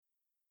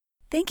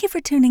Thank you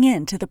for tuning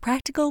in to the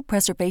Practical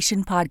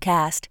Preservation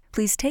Podcast.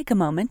 Please take a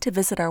moment to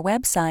visit our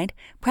website,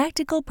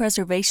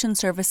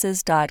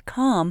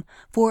 practicalpreservationservices.com,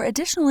 for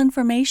additional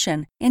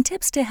information and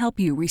tips to help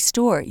you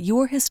restore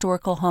your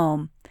historical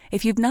home.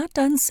 If you've not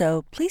done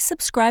so, please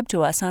subscribe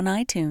to us on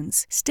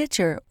iTunes,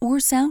 Stitcher, or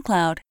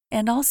SoundCloud,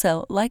 and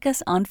also like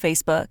us on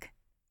Facebook.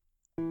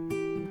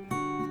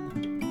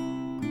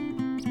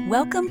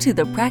 Welcome to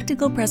the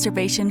Practical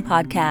Preservation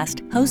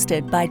Podcast,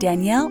 hosted by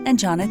Danielle and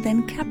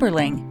Jonathan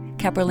Kepperling.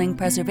 Kepperling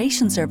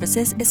Preservation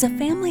Services is a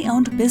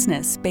family-owned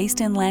business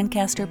based in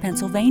Lancaster,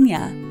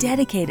 Pennsylvania,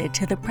 dedicated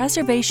to the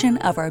preservation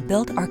of our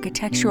built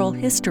architectural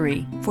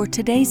history for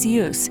today's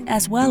use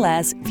as well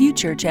as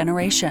future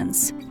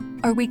generations.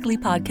 Our weekly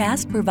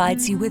podcast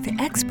provides you with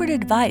expert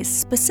advice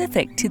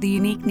specific to the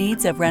unique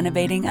needs of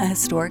renovating a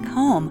historic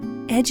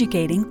home,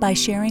 educating by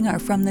sharing our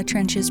From the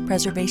Trenches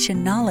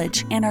preservation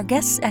knowledge and our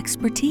guests'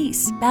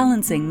 expertise,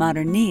 balancing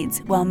modern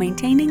needs while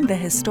maintaining the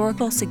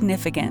historical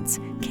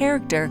significance,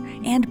 character,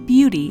 and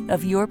beauty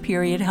of your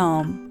period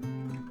home.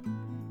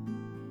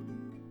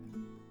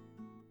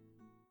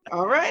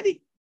 All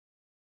righty.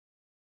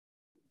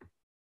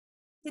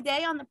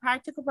 Today on the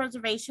Practical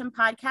Preservation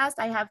Podcast,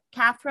 I have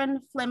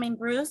Catherine Fleming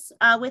Bruce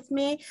with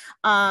me.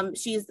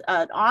 She's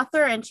an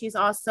author, and she's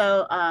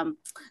also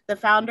the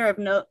founder of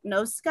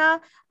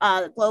NOSCA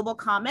Global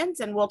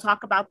Commons, and we'll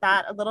talk about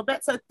that a little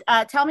bit. So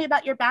tell me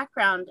about your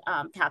background,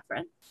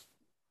 Catherine.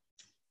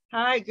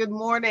 Hi, good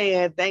morning,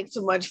 and thanks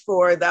so much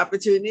for the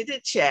opportunity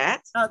to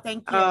chat. Oh,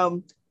 thank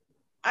you.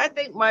 I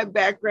think my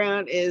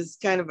background is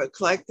kind of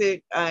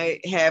eclectic. I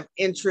have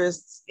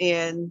interests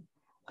in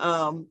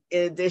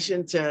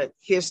addition to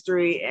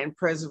history and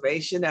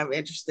preservation, I'm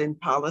interested in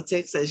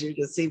politics, as you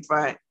can see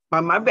by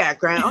my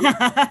background.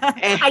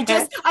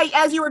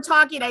 As you were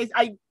talking,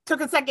 I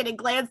took a second and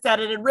glanced at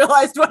it and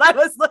realized what I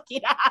was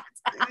looking at.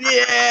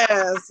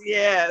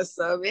 Yes.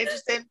 I'm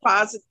interested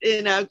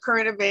in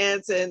current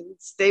events and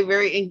stay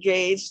very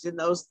engaged in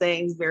those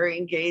things, very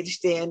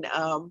engaged in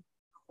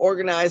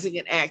organizing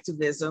and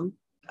activism,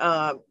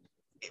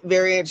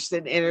 very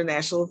interested in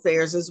international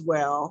affairs as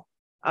well.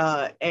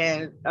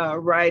 And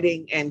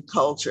writing and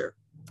culture.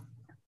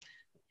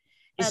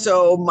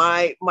 So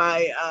my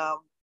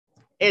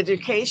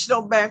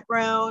educational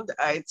background,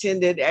 I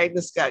attended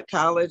Agnes Scott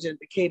College in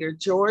Decatur,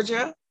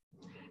 Georgia,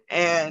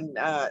 and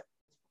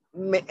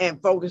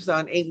focused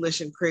on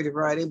English and creative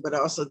writing, but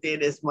also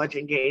did as much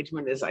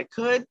engagement as I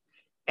could.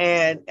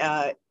 And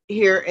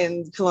here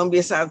in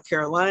Columbia, South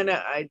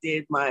Carolina, I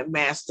did my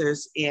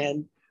master's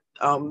in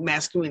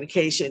mass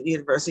communication at the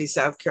University of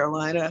South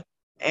Carolina,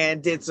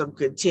 and did some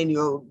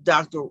continual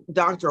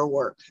doctoral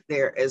work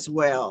there as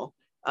well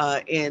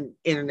in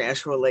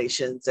international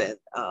relations and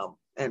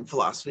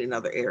philosophy and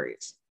other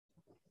areas.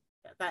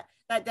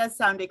 That does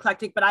sound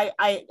eclectic, but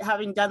I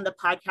having done the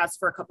podcast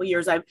for a couple of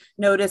years, I've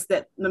noticed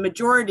that the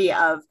majority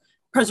of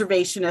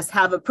preservationists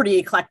have a pretty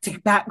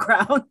eclectic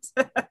background.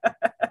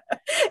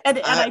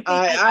 and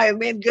I am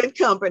in good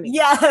company.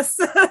 Yes.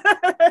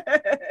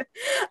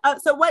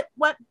 So what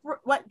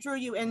drew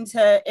you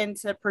into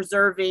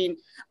preserving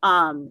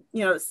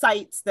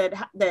sites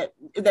that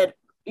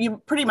you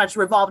pretty much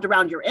revolved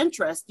around your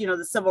interest,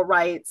 the civil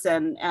rights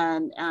and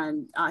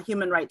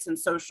human rights and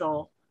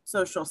social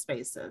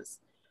spaces?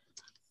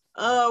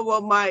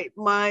 Well, my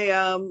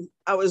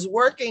I was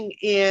working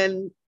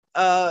in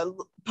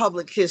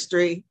public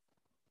history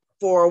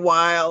for a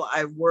while.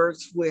 I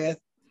worked with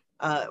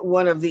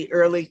one of the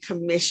early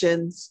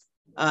commissions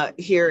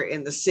here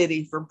in the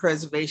city for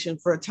preservation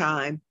for a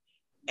time.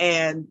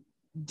 And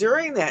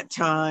during that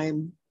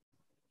time,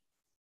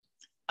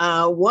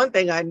 one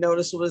thing I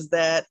noticed was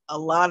that a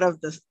lot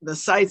of the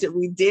sites that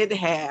we did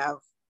have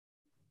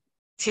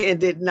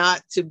tended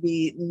not to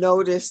be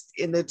noticed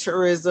in the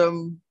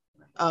tourism,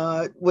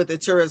 with the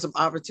tourism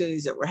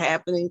opportunities that were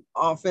happening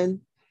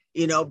often.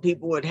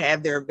 People would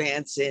have their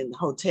events in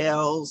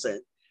hotels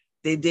and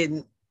they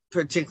didn't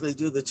particularly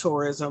do the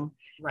tourism.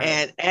 Right.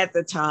 And at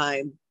the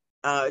time,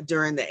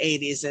 during the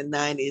 80s and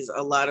 90s,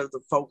 a lot of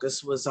the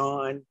focus was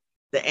on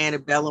the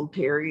antebellum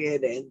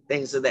period and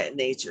things of that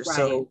nature. Right.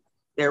 So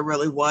there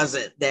really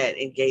wasn't that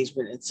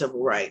engagement in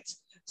civil rights.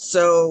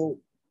 So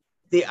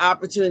the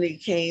opportunity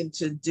came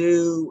to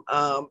do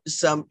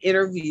some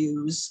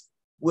interviews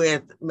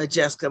with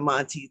Majeska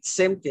Monteith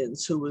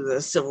Simpkins, who was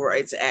a civil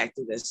rights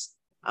activist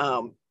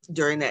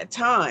during that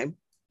time.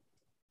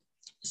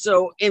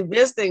 So in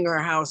visiting her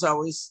house, I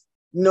always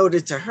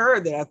noted to her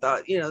that I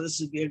thought,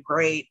 this would be a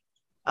great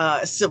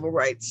civil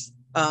rights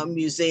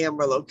museum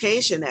or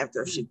location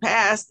after she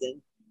passed. And,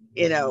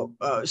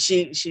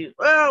 she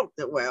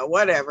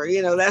whatever,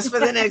 that's for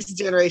the next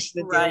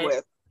generation to deal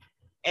with.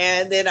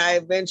 And then I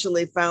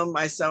eventually found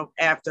myself,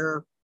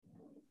 after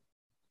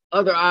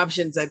other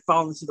options had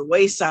fallen to the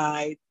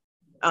wayside,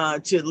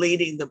 to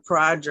leading the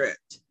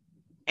project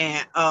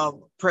and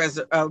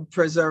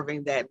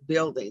preserving that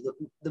building,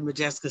 the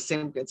Majeska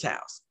Simpkins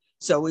house.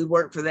 So we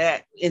worked for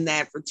 10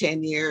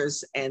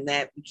 years, and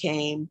that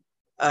became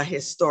a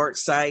historic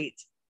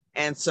site.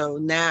 And so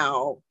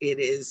now it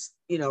is,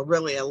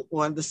 really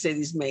one of the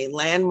city's main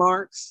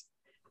landmarks.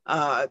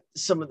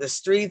 Some of the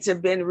streets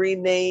have been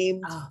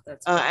renamed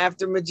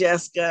after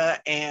Majeska,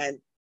 and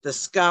the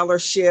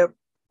scholarship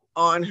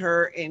on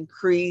her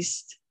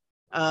increased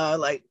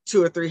like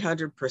 200 or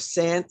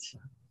 300%,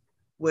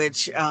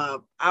 which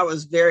I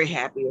was very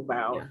happy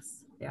about.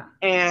 Yes. Yeah.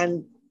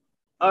 And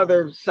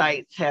other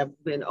sites have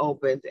been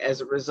opened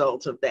as a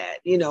result of that.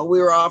 We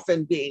were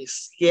often being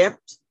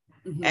skipped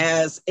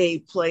as a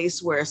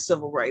place where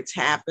civil rights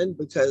happened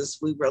because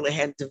we really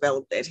hadn't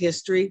developed that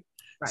history.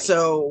 Right.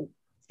 So,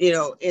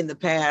 in the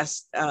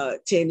past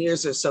 10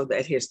 years or so,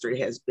 that history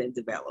has been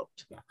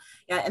developed.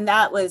 Yeah, and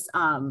that was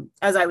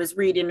as I was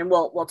reading, and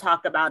we'll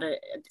talk about it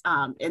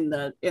in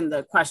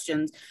the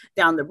questions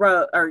down the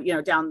road, or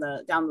down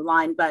the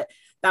line. But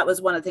that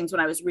was one of the things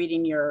when I was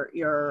reading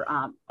your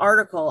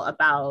article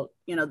about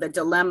the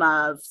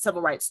dilemma of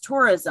civil rights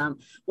tourism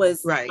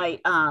was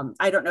right.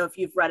 I don't know if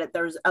you've read it.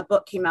 There's a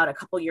book came out a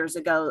couple years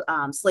ago,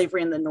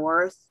 Slavery in the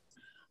North,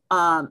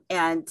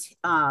 and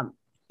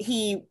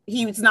he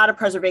was not a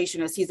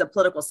preservationist. He's a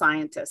political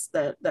scientist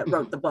that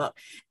wrote the book,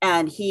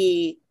 and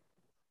he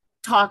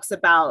talks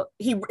about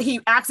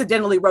he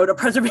accidentally wrote a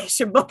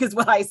preservation book is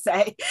what I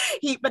say.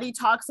 But he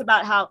talks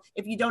about how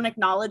if you don't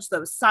acknowledge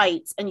those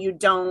sites and you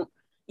don't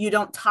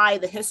tie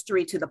the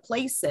history to the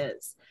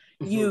places,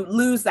 you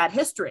lose that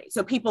history.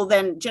 So people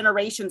then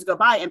generations go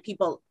by and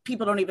people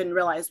don't even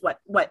realize what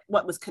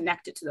was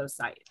connected to those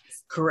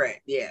sites.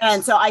 Correct. Yeah.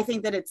 And so I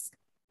think that it's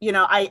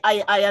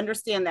I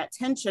understand that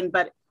tension,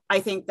 but I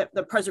think that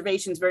the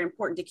preservation is very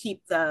important to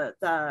keep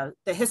the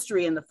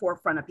history in the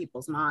forefront of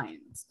people's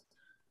minds.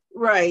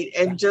 Right.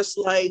 And just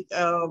like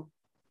the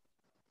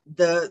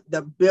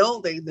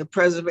building, the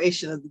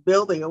preservation of the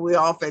building, and we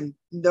often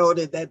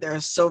noted that there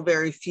are so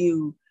very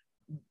few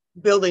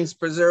buildings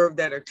preserved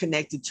that are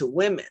connected to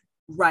women.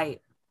 Right.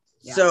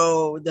 Yeah.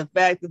 So the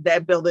fact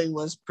that building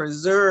was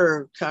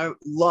preserved kind of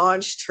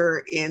launched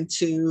her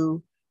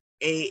into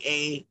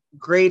a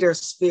greater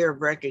sphere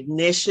of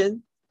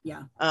recognition.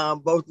 Yeah.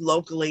 Both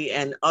locally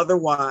and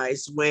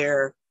otherwise,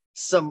 where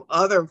some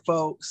other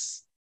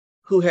folks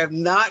who have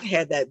not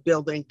had that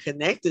building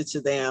connected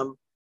to them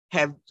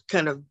have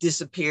kind of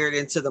disappeared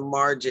into the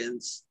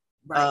margins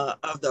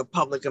of the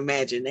public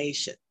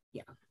imagination.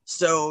 Yeah.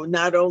 So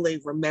not only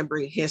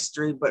remembering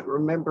history, but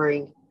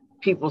remembering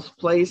people's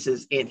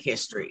places in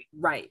history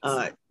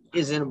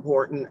is an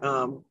important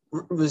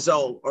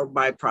result or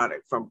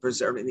byproduct from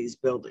preserving these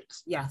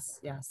buildings. Yes.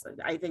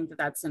 I think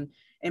that's an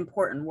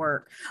important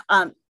work.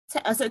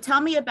 So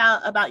tell me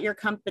about your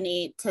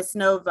company,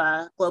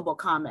 Tesnova Global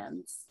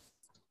Commons.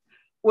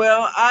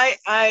 Well,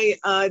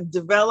 I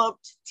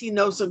developed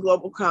TNOSA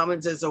Global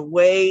Commons as a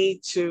way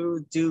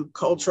to do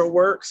cultural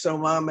work.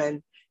 So I'm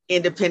an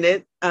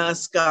independent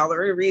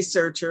scholar and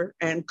researcher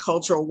and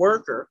cultural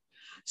worker.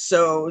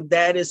 So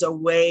that is a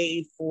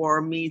way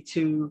for me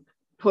to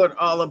put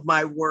all of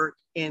my work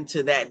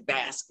into that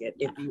basket,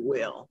 if you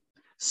will.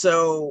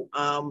 So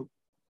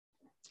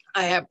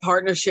I have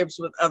partnerships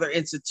with other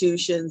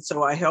institutions.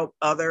 So I help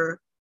other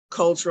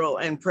cultural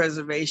and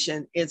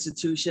preservation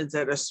institutions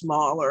that are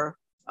smaller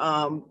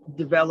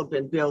develop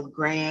and build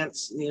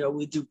grants.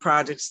 We do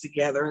projects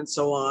together and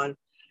so on.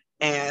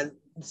 And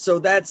so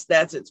that's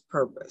its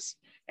purpose.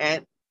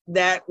 And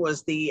that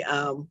was the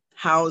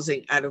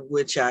housing out of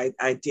which I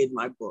did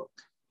my book.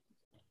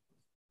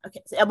 Okay,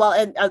 well,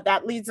 and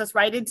that leads us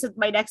right into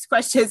my next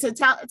question. So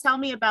tell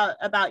me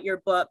about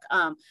your book,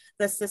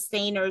 The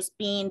Sustainers: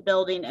 Being,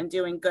 Building, and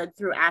Doing Good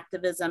Through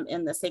Activism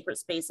in the Sacred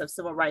Space of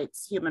Civil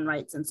Rights, Human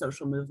Rights, and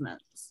Social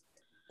Movements.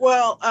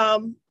 Well,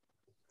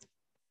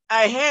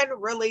 I had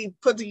really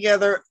put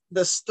together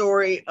the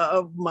story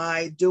of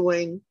my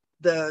doing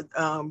the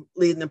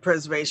leading the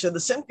preservation of the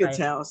Simpkins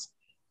House,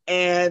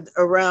 and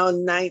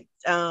around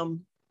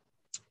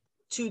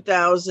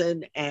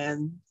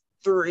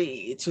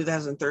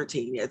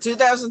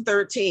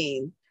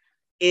 2013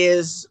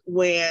 is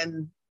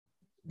when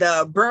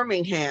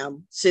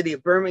the city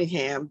of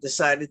Birmingham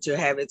decided to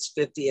have its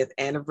 50th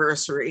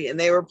anniversary, and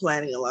they were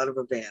planning a lot of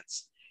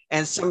events.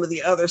 And some of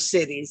the other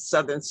cities,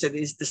 southern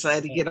cities,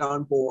 decided to get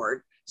on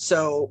board.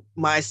 So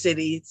my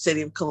city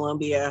of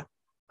Columbia,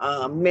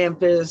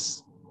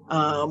 Memphis,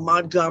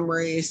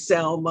 Montgomery,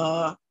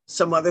 Selma,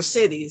 some other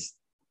cities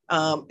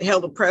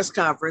held a press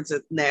conference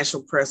at the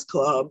National Press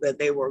Club that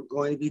they were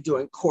going to be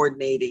doing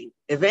coordinating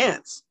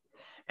events.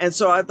 And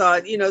so I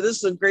thought, this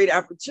is a great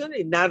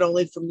opportunity, not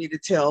only for me to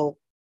tell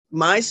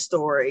my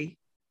story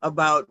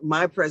about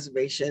my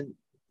preservation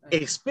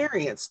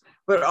experience,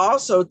 but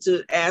also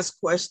to ask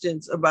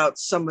questions about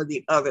some of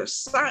the other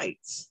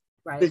sites.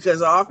 Right.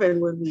 Because often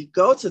when we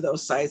go to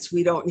those sites,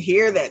 we don't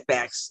hear that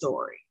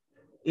backstory.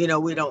 We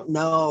don't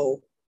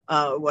know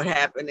what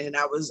happened. And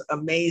I was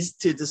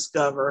amazed to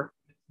discover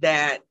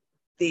that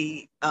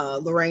the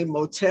Lorraine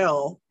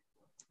Motel,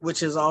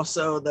 which is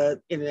also the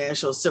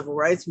International Civil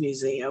Rights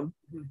Museum,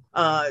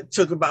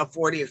 took about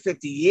 40 or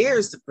 50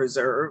 years to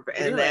preserve,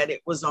 and that it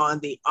was on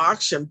the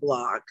auction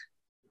block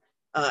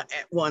at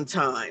one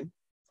time.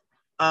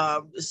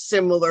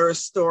 similar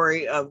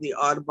story of the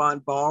Audubon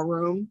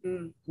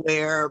Ballroom,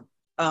 where,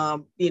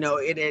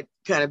 it had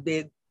kind of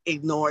been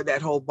ignored.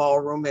 That whole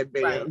ballroom had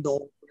been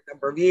ignored for a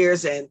number of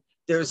years, and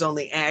there was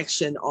only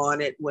action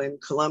on it when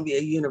Columbia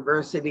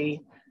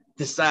University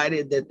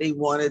decided that they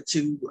wanted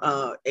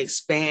to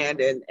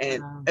expand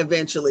and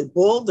eventually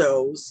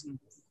bulldoze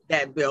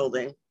that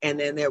building. And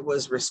then there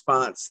was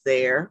response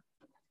there.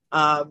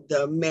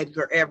 The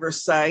Medgar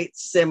Evers site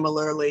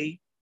similarly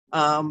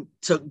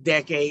took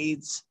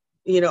decades,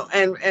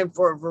 and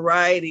for a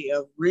variety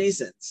of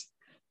reasons.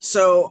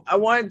 So I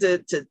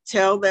wanted to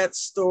tell that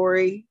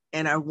story,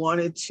 and I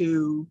wanted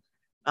to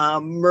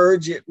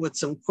merge it with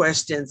some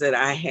questions that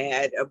I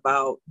had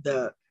about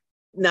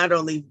not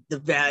only the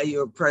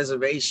value of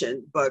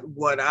preservation, but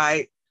what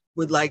I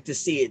would like to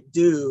see it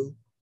do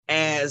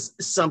as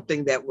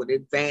something that would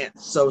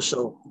advance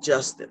social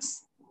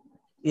justice.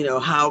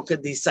 How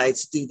could these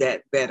sites do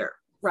that better?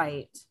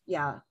 Right.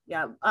 Yeah.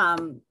 Yeah.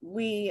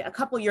 We, a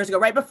couple of years ago,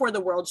 right before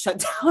the world shut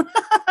down,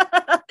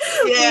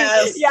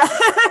 yes.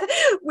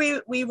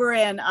 we were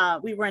in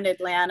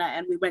Atlanta,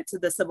 and we went to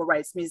the Civil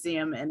Rights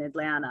Museum in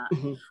Atlanta.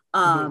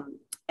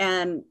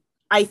 And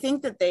I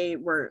think that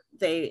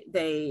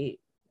the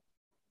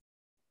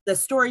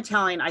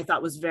storytelling I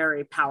thought was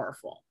very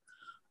powerful.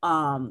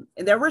 And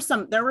there were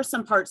some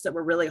parts that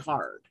were really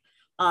hard.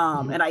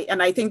 And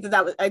I think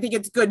I think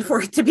it's good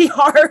for it to be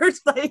hard.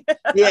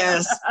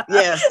 yes,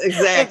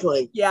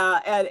 exactly.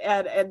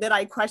 And then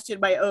I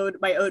questioned my own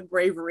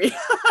bravery.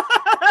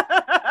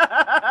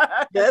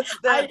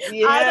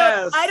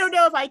 I don't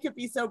know if I could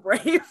be so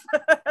brave.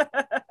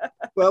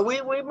 Well,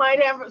 we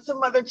might have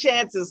some other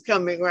chances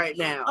coming right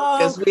now,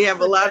 because we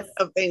have a lot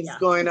of things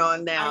going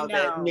on now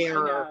that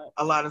mirror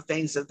a lot of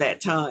things at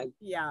that time.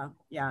 Yeah.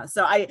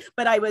 So I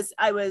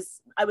was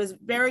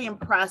very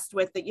impressed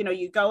with the,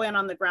 you go in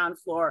on the ground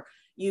floor,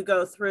 you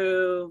go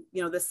through,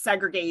 the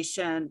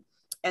segregation,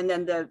 and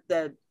then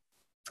the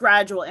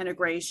gradual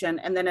integration,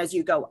 and then as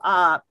you go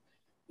up,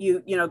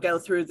 you go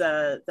through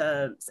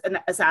the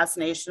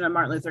assassination of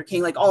Martin Luther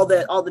King, like all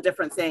the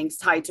different things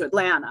tied to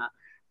Atlanta.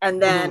 And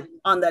then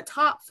on the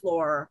top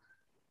floor,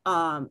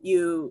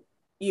 you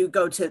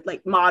go to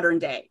like modern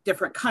day,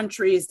 different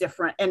countries,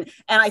 and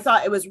I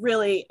thought it was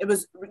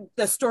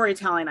the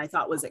storytelling I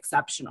thought was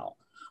exceptional.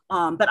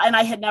 And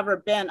I had never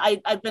been,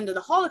 I've been to the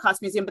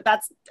Holocaust Museum, but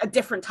that's a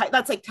different type.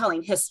 That's like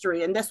telling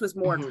history. And this was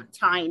more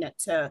tying it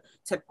to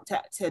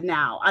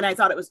now. And I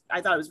thought it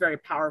was very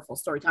powerful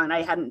storytelling.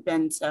 I hadn't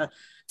been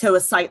to a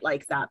site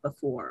like that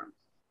before.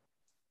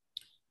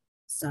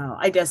 So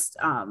I just,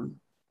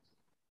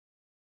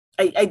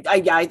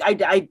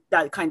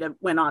 that kind of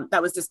went on.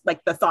 That was just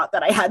like the thought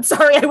that I had.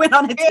 Sorry, I went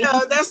on it.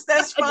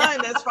 That's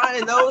fine. That's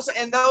fine. And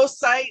those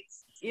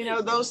sites,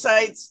 those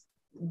sites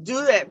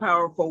do that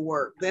powerful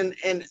work. And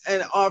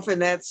often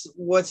that's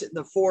what's at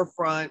the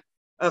forefront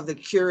of the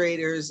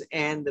curators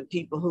and the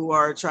people who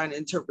are trying to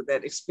interpret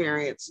that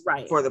experience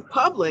for the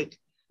public.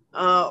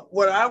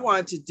 What I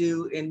wanted to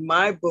do in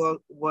my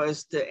book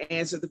was to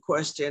answer the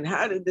question,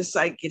 how did the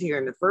site get here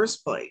in the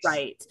first place?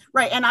 Right.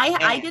 And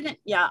I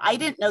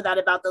didn't know that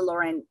about the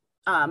Lorraine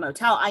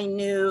Motel. I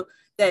knew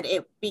that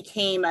it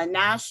became a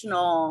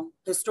national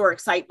historic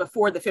site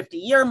before the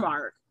 50-year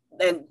mark,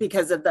 and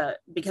because of the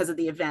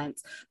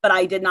events, but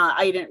I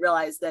didn't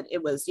realize that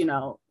it was,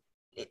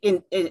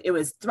 it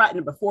was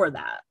threatened before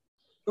that.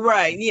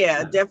 Right.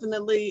 Yeah,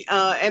 definitely.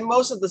 And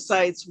most of the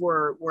sites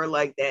were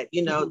like that.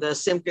 The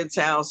Simpkins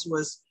house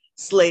was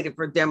slated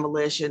for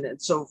demolition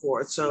and so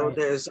forth. So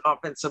there's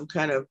often some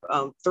kind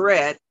of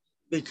threat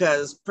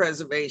because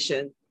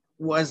preservation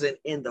wasn't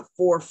in the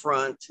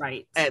forefront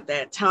at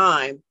that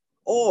time.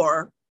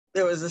 Or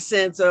there was a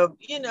sense of,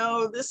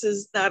 this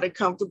is not a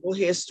comfortable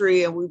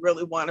history and we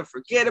really want to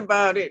forget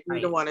about it. We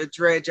don't want to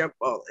dredge up,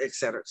 et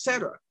cetera, et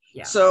cetera.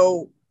 Yeah.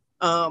 So,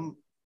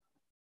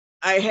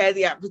 I had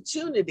the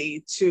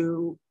opportunity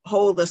to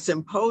hold a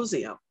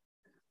symposium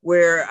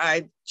where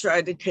I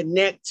tried to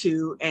connect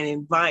to and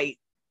invite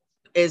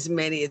as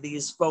many of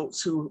these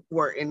folks who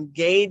were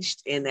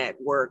engaged in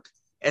that work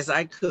as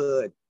I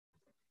could.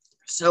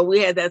 So we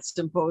had that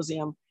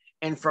symposium.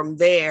 And from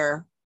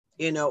there,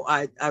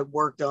 I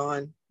worked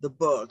on the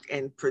book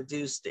and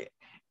produced it.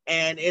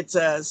 And it's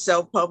a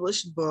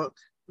self-published book.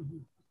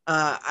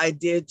 I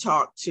did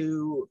talk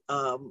to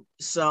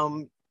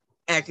some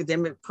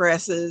academic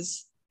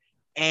presses,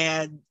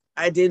 and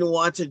I didn't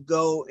want to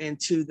go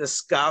into the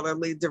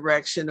scholarly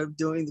direction of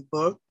doing the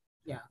book.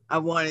 Yeah, I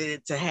wanted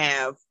it to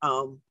have,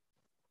 I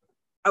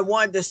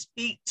wanted to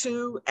speak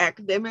to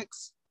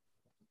academics.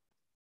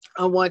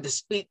 I wanted to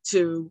speak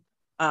to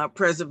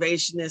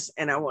preservationists,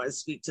 and I wanted to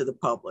speak to the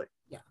public.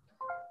 Yeah,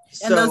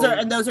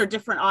 and those are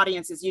different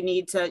audiences. You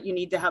need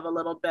to have a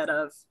little bit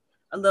of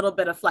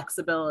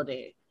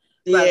flexibility,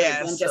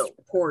 rather than just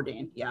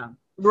reporting. Yeah.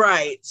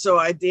 Right. So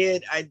I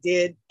did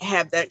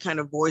have that kind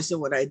of voice in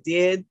what I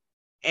did.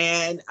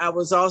 And I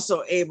was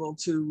also able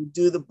to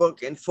do the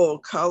book in full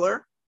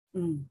color.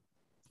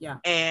 Yeah.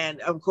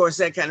 And of course,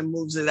 that kind of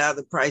moves it out of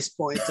the price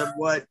points of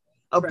what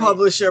a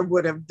publisher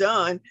would have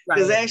done.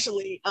 Because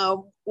actually,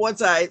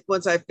 once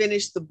I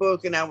finished the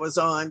book and I was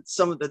on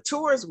some of the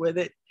tours with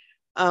it,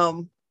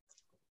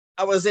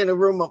 I was in a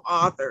room of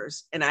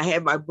authors and I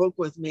had my book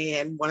with me,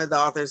 and one of the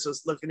authors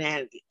was looking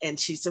at it and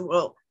she said,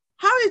 well,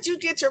 how did you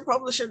get your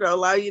publisher to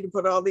allow you to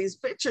put all these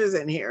pictures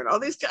in here and all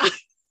these guys?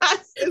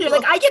 You're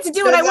like, I get to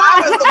do what I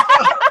want.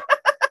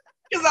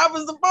 Because I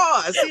was the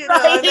boss, you know.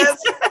 Right.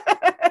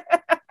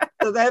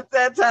 So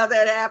that's how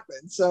that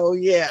happened. So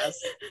yes,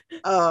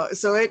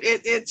 so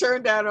it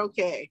turned out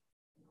okay.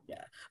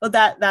 Yeah. Well,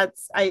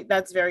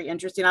 that's very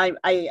interesting. I'm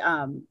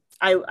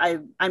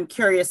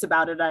curious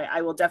about it.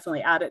 I will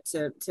definitely add it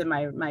to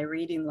my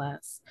reading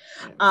list.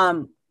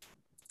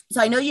 So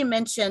I know you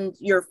mentioned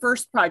your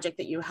first project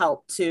that you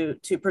helped to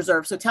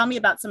preserve. So tell me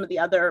about some of the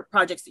other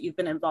projects that you've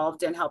been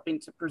involved in helping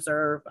to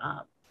preserve.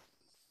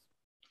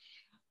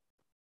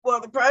 Well,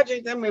 the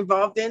project I'm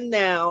involved in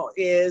now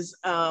is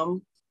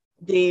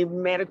the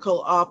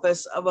medical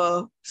office of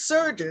a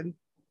surgeon,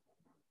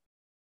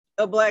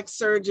 a Black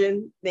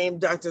surgeon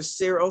named Dr.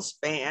 Cyril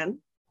Spann.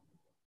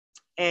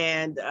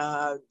 And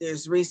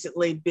there's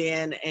recently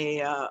been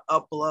a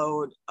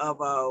upload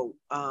of a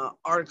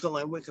article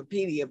in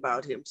Wikipedia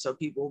about him, so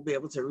people will be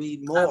able to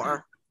read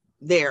more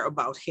there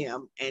about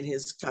him and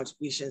his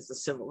contributions to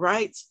civil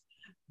rights.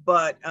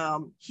 But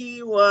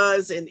he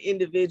was an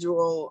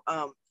individual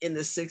in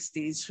the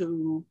 60s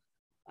who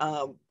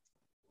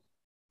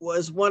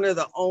was one of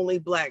the only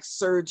Black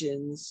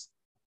surgeons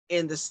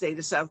in the state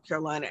of South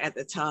Carolina at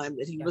the time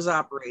that he was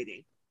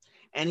operating.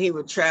 And he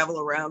would travel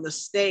around the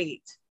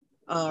state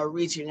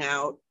reaching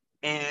out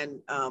and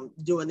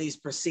doing these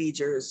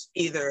procedures,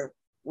 either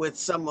with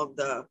some of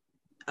the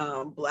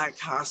Black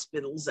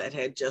hospitals that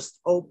had just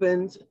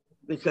opened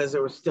because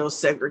there was still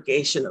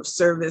segregation of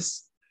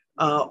service,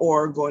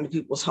 or going to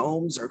people's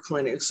homes or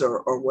clinics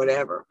or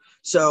whatever.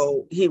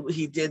 So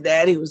he did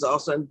that. He was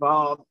also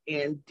involved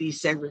in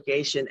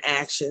desegregation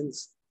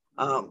actions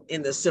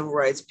in the civil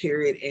rights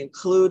period,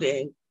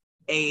 including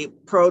a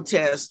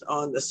protest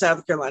on the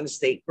South Carolina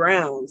state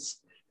grounds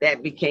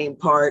that became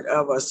part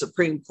of a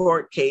Supreme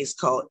Court case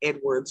called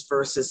Edwards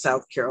versus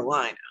South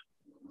Carolina.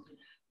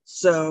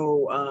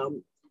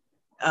 So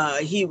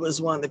he was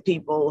one of the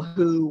people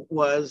who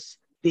was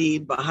the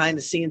behind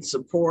the scenes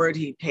support.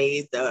 He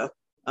paid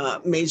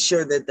made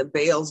sure that the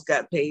bails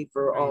got paid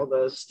for all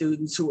the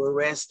students who were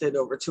arrested,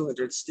 over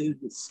 200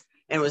 students,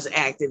 and was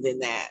active in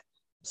that.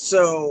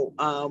 So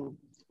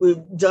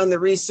we've done the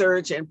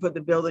research and put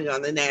the building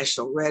on the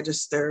National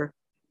Register,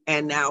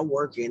 and now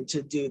working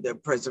to do the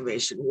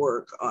preservation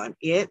work on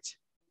it.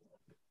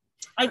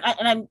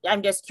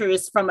 I'm just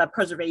curious from a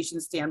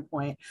preservation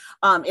standpoint,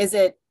 is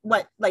it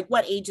what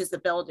age is the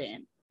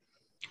building?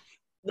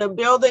 The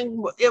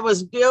building, it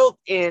was built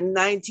in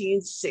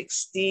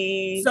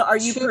 1960. So are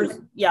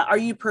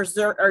you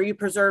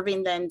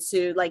preserving then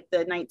to like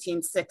the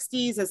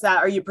 1960s?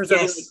 Are you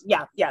preserving?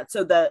 Yes.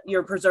 So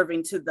you're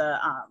preserving to the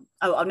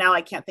now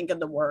I can't think of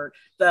the word,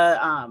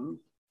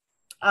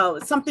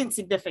 something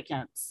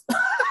significance.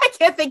 I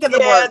can't think of the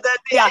word.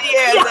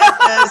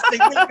 The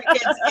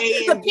significance.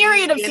 The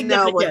period of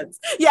significance.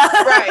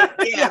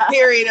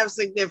 Period of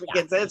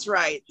significance. That's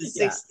right. The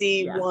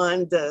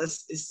 61 to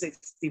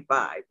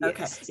 65. Yes.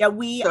 Okay. Yeah,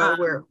 we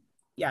a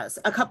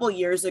couple of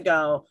years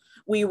ago,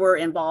 we were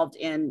involved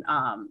in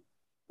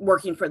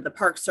working for the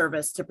Park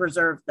Service to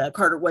preserve the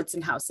Carter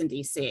Woodson House in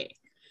DC.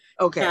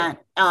 Okay.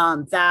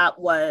 And that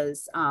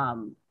was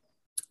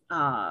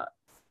the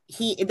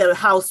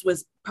house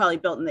was probably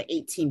built in the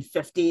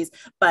 1850s,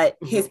 but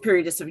his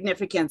period of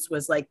significance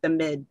was like the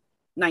mid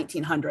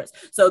 1900s.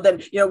 So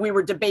then, we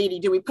were debating,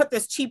 do we put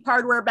this cheap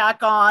hardware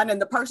back on?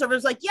 And the Park Service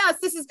was like, yes,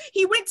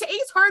 he went to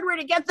Ace Hardware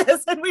to get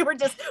this. And we were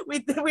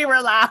we were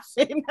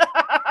laughing.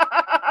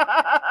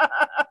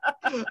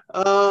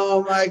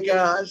 Oh my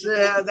gosh.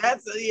 Yeah,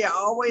 that's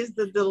always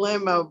the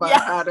dilemma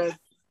about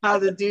how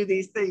to do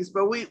these things.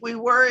 But we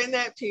were in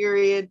that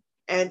period,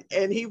 and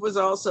he was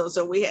also,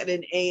 so we had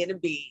an A and a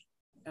B.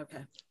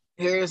 Okay.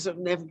 Here's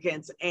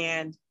significance,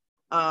 and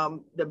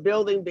the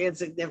building being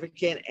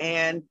significant,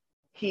 and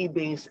he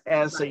being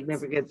as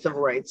significant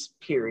civil rights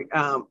period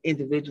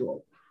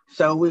individual.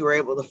 So we were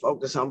able to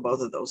focus on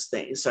both of those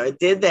things. So I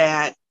did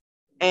that,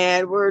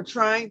 and we're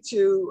trying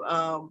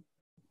to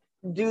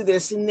do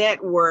this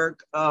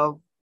network of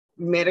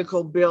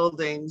medical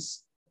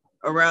buildings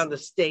around the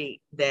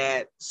state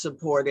that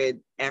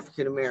supported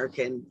African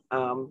American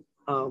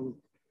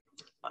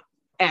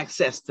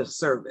access to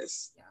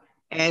service.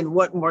 And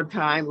what more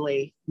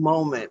timely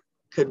moment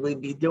could we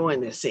be doing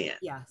this in?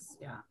 Yes,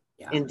 yeah.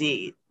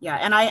 Indeed. Yeah,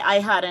 and I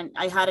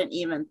hadn't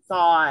even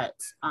thought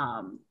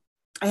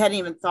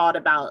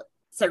about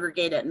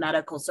segregated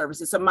medical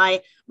services. So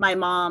my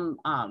mom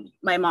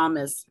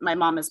is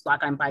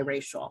Black. I'm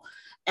biracial,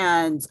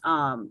 and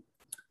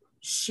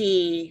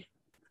she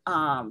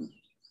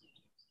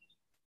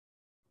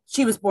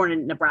was born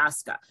in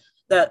Nebraska.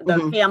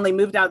 The family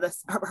moved out of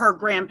her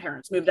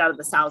grandparents moved out of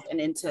the South and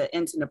into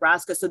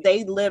Nebraska. So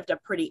they lived a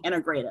pretty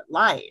integrated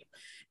life.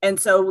 And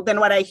so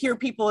then when I hear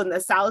people in the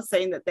South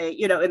saying that they,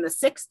 in the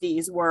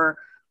 60s were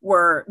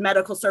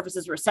medical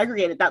services were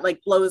segregated. That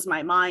like blows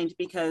my mind,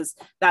 because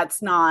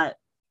that's not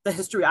the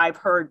history I've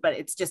heard, but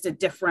it's just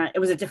it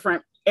was a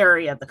different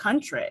area of the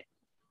country.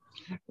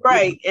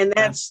 Right. And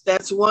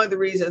that's one of the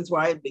reasons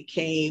why it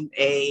became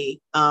a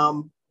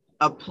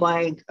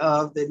plank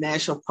of the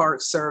National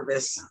Park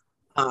Service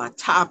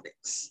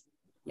topics.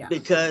 Yeah.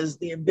 Because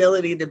the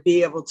ability to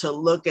be able to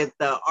look at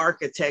the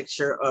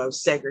architecture of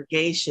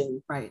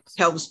segregation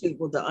helps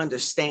people to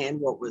understand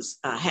what was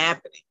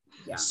happening.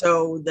 Yeah.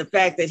 So the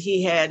fact that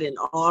he had an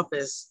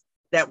office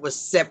that was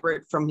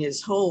separate from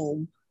his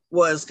home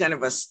was kind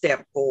of a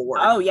step forward.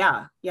 Oh,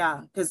 yeah.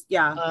 Yeah. Because,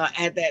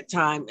 at that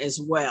time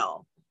as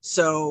well.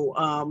 So,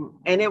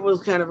 and it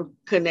was kind of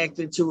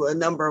connected to a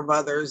number of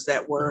others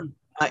that were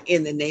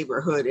in the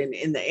neighborhood and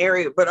in the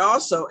area, but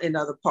also in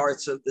other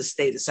parts of the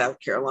state of South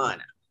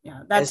Carolina.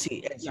 Yeah, as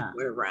he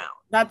went around.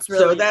 That's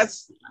really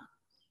that's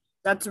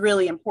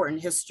really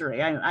important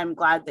history. I'm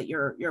glad that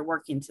you're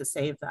working to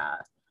save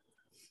that.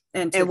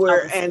 And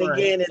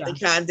again in the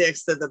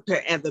context of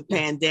the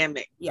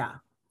pandemic. Yeah.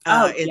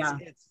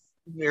 It's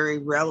very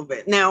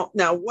relevant. Now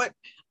what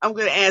I'm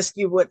going to ask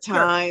you what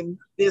time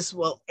this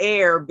will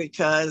air,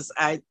 because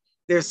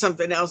there's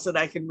something else that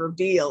I can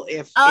reveal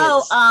if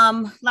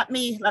let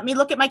me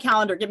look at my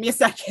calendar. Give me a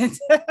second.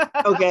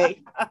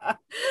 Okay.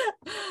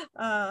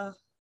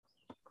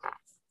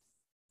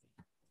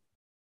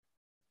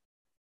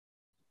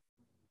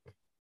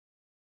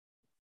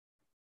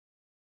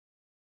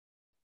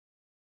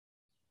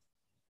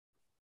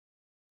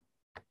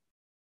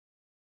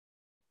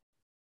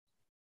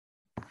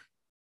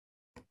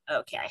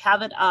 Okay, I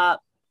have it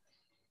up.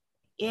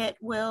 It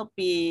will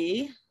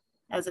be,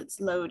 as it's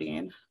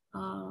loading.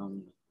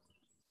 One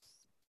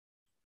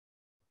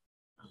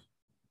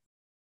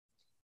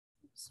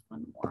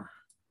more.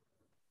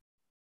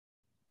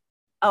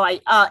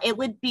 It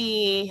would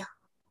be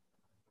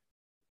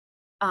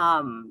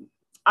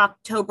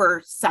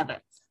October 7th.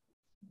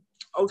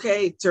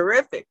 Okay,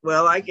 terrific.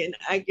 Well, I can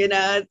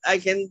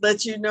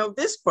let you know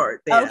this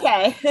part then.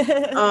 Okay.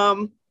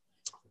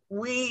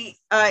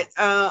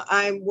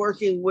 I'm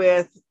working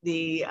with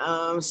the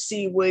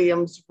C.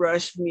 Williams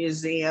Rush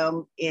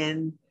Museum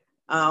in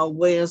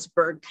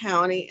Williamsburg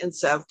County in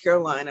South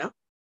Carolina.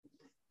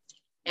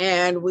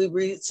 And we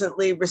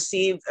recently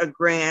received a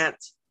grant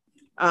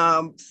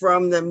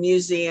from the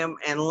museum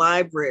and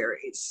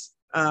libraries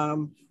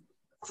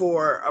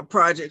for a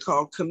project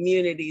called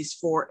Communities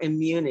for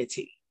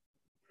Immunity.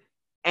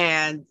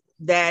 And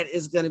that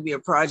is going to be a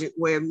project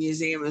where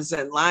museums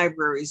and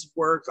libraries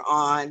work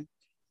on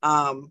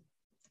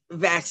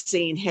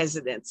vaccine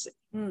hesitancy.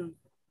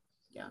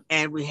 Yeah.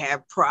 And we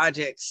have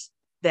projects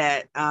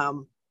that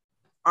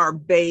are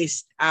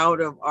based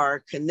out of our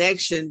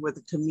connection with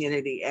the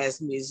community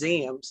as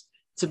museums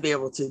to be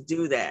able to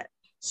do that.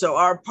 So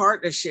our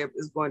partnership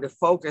is going to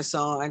focus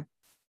on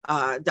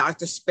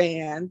Dr.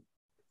 Spann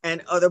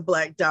and other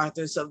Black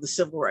doctors of the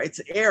civil rights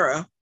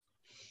era,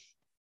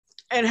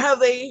 and how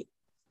they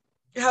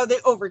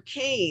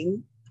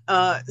overcame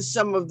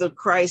some of the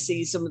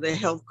crises, some of the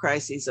health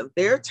crises of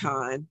their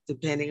time,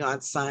 depending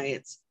on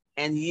science,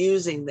 and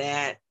using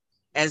that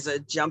as a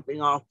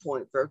jumping off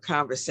point for a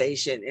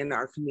conversation in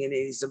our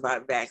communities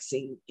about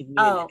vaccine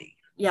immunity.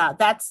 Oh, yeah,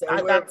 that's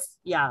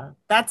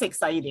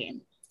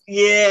exciting.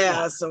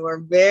 Yeah, so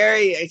we're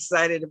very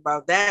excited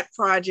about that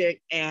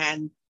project,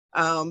 and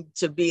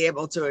to be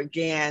able to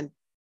again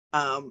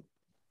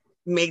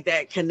make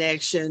that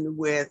connection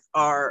with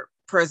our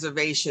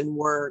preservation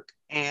work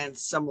and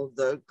some of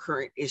the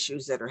current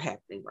issues that are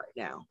happening right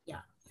now.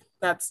 Yeah,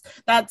 that's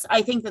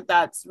I think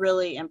that's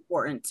really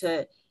important.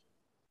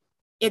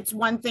 It's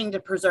one thing to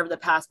preserve the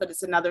past, but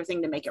it's another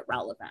thing to make it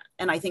relevant.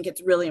 And I think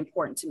it's really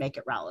important to make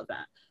it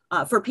relevant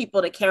for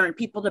people to care and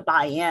people to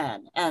buy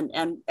in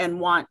and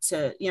want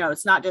to,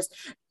 it's not just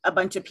a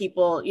bunch of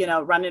people,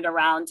 running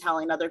around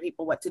telling other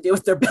people what to do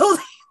with their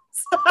buildings.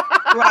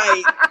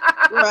 Right,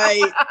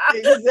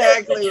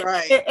 exactly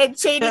right. And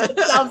chaining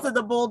themselves to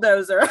the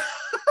bulldozer.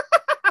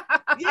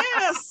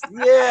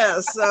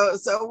 Yes.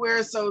 So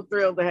we're so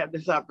thrilled to have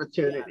this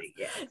opportunity.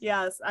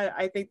 Yes,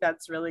 I think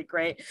that's really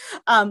great.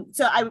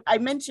 So I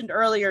mentioned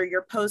earlier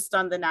your post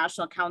on the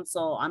National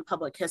Council on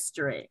Public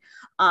History,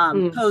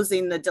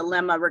 posing the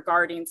dilemma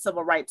regarding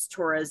civil rights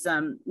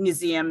tourism,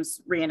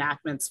 museums,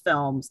 reenactments,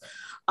 films,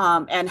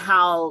 and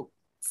how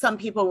some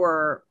people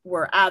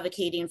were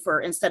advocating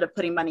for, instead of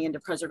putting money into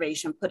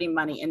preservation, putting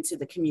money into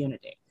the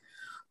community.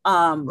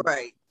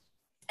 Right.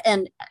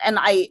 And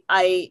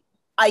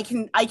I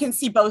can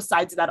see both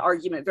sides of that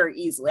argument very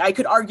easily. I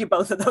could argue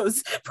both of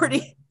those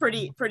pretty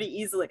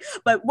easily.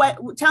 But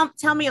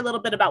tell me a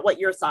little bit about what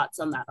your thoughts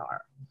on that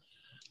are.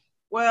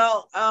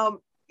 Well,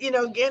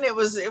 again, it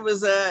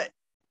was a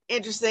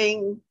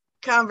interesting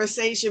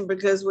conversation,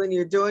 because when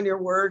you're doing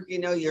your work,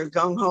 you're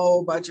gung-ho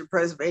about your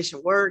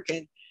preservation work,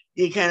 and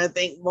you kind of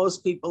think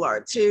most people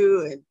are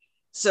too. And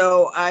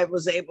so I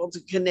was able to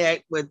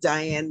connect with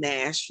Diane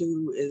Nash,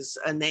 who is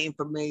a name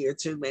familiar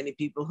to many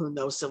people who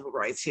know civil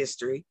rights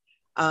history.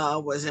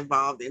 Was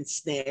involved in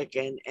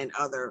SNCC and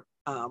other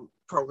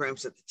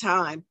programs at the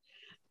time.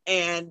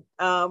 And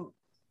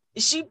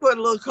she put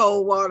a little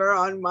cold water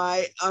on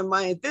my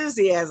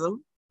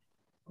enthusiasm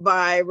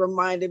by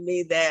reminding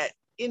me that,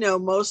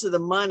 most of the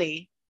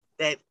money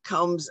that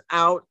comes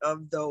out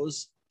of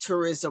those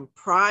tourism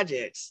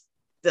projects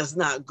does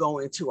not go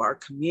into our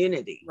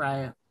community.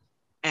 Right.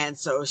 And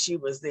so she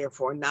was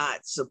therefore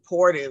not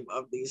supportive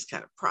of these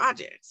kind of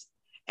projects.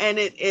 And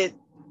it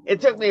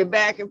took me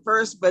back at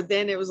first, but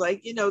then it was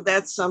like,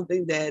 that's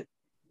something that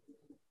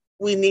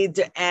we need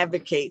to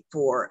advocate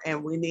for,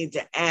 and we need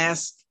to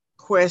ask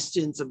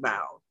questions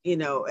about,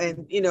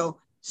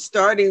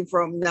 starting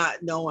from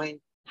not knowing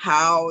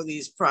how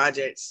these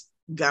projects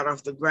got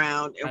off the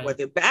ground and what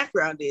the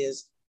background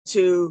is,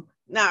 to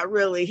not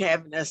really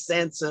having a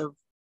sense of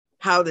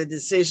how the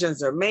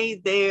decisions are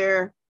made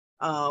there.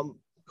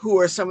 Who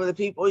are some of the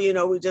people,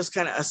 we just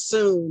kind of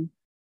assume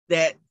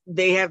that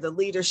they have the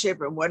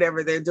leadership and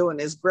whatever they're doing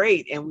is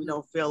great. And we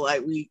don't feel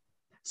like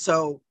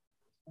so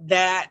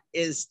that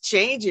is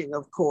changing,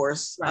 of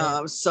course,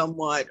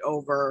 somewhat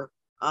over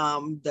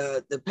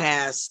the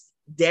past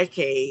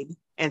decade,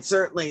 and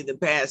certainly the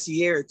past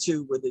year or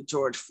two with the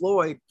George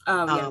Floyd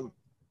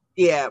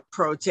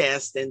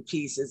protests and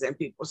pieces, and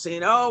people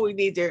saying, oh, we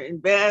need to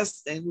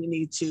invest and we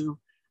need to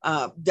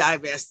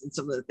divest in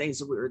some of the things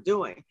that we were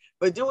doing.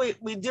 But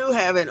we do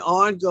have an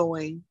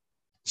ongoing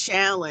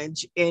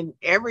challenge in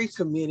every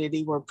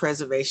community where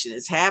preservation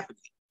is happening,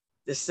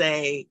 to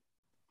say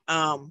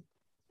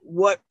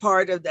what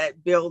part of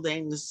that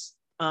building's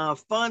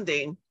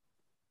funding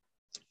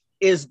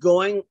is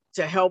going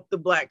to help the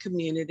Black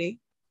community.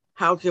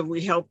 How can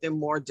we help them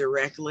more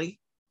directly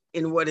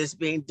in what is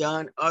being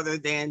done, other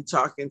than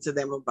talking to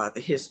them about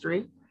the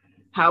history?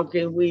 How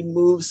can we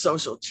move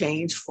social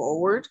change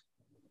forward?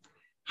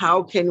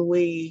 How can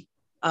we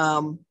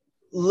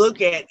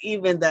look at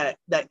even the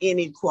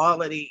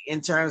inequality in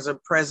terms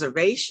of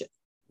preservation?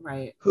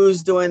 Right.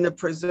 Who's doing the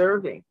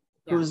preserving?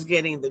 Who's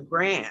getting the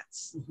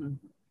grants? Mm-hmm.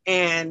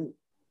 And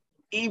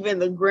even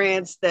the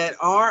grants that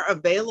are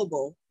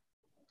available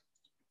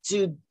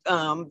to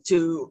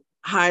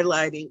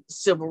highlighting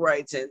civil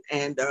rights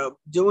and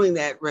doing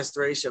that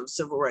restoration of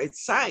civil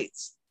rights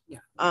sites.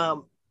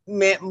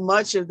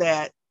 Much of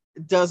that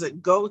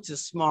doesn't go to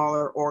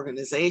smaller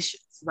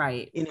organizations.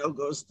 Right.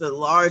 Goes to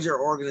larger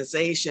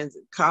organizations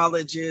and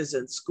colleges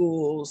and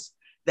schools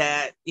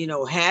that,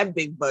 have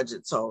big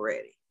budgets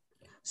already.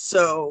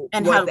 So,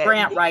 and have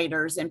grant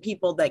writers and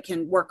people that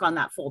can work on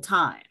that full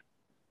time.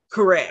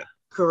 Correct.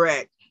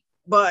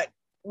 But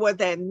what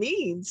that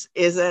means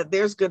is that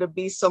there's going to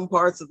be some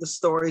parts of the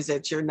stories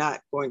that you're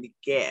not going to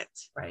get.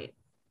 Right.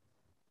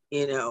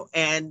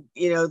 And,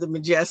 the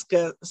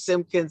Majeska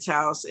Simpkins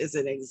house is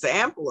an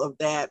example of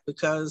that,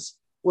 because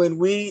when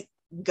we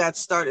got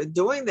started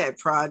doing that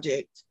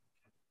project,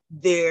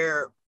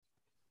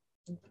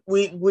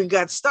 we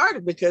got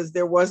started because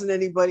there wasn't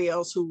anybody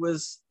else who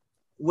was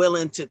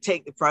willing to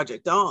take the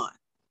project on.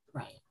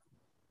 Right.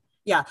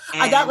 Yeah,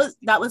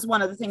 that was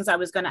one of the things I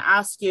was going to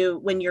ask you.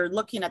 When you're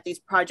looking at these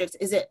projects,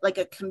 is it like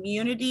a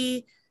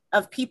community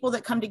of people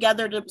that come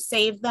together to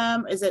save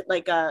them? Is it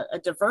like a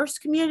diverse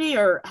community,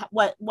 or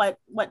what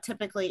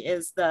typically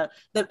is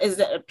is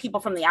it people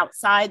from the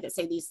outside that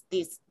say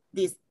these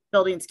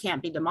buildings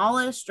can't be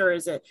demolished, or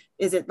is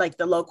it like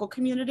the local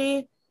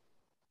community?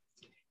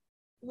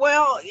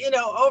 Well,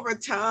 over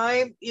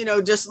time,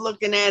 just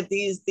looking at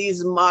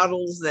these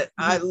models that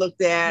I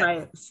looked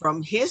at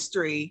from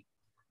history,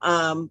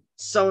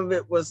 some of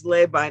it was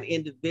led by an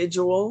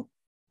individual.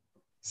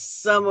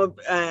 Some of,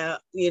 and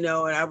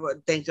I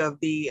would think of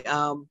the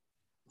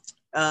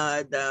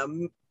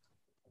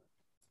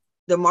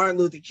Martin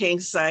Luther King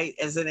site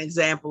as an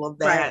example of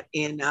that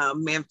in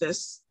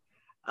Memphis,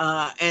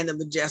 and the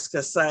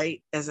Majeska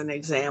site as an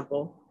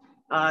example.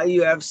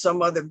 You have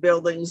some other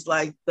buildings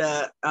like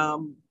the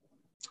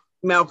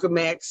Malcolm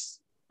X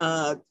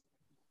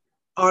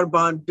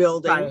Audubon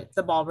building,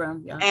 the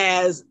ballroom,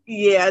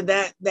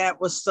 that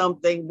was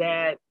something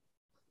that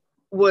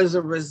was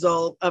a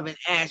result of an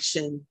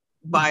action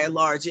by a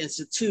large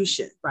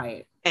institution,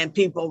 and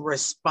people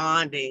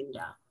responding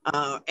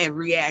and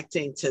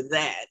reacting to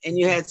that. And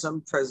you had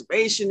some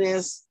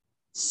preservationists,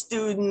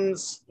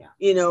 students,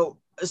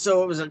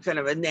 so it was a kind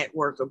of a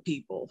network of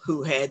people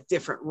who had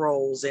different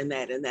roles in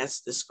that, and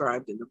that's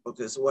described in the book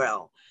as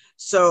well.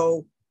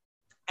 So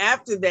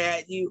after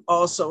that, you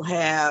also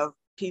have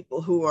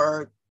people who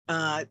are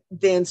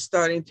then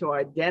starting to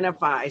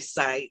identify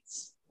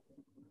sites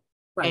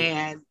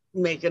and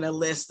making a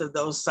list of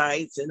those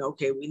sites, and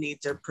okay, we need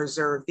to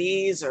preserve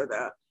these, or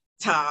the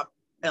top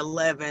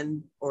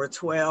 11 or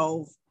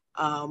 12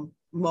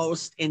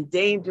 most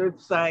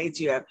endangered sites.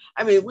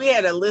 We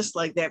had a list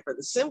like that for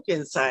the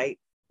Simpkins site.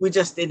 We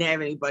just didn't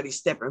have anybody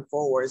stepping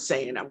forward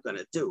saying, I'm going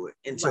to do it,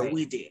 until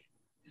we did.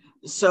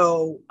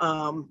 So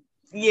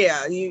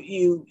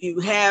you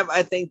have,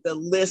 I think, the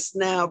list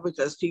now,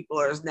 because people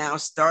are now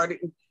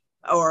starting,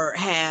 or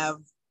have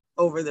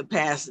over the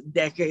past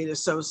decade or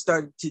so,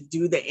 started to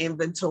do the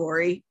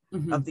inventory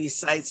of these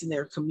sites in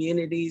their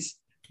communities,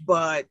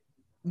 but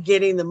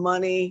getting the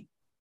money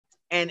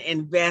and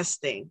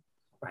investing.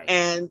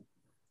 And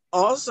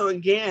also,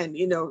 again,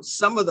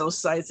 some of those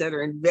sites that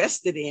are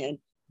invested in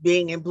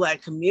being in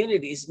Black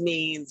communities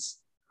means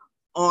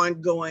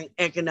ongoing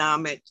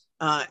economic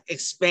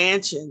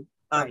expansion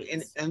of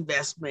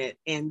investment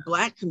in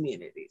Black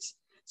communities.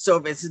 So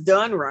if it's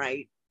done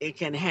right, it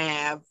can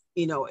have,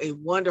 a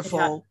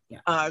wonderful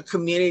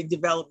community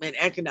development,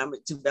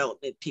 economic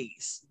development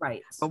piece.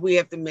 Right. But we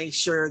have to make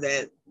sure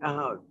that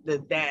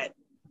that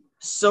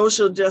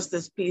social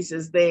justice piece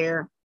is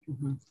there,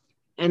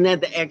 and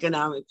that the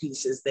economic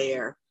piece is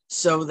there,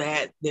 so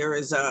that there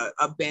is a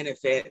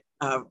benefit,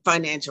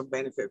 financial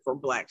benefit for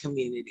Black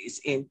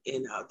communities in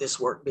this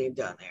work being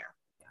done there.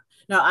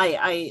 No,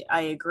 I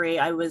agree.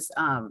 I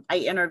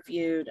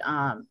interviewed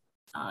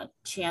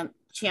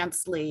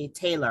Chancellor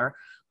Taylor.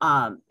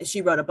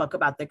 She wrote a book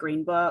about the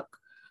Green Book.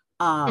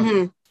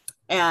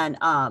 And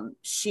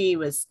she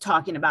was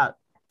talking about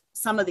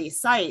some of these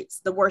sites.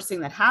 The worst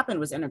thing that happened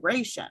was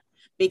integration,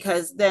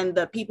 because then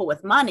the people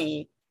with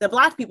money, the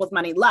Black people with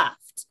money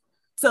left.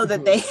 So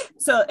that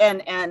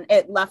and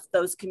it left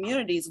those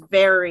communities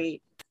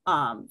very,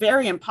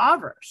 very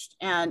impoverished.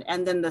 And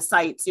then the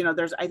sites,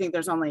 I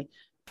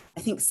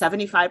think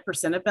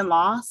 75% have been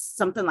lost,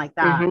 something like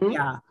that.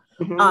 Yeah.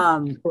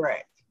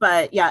 Correct.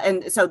 But yeah,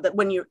 and so that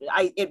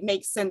it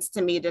makes sense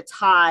to me to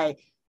tie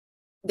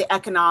the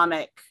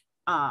economic,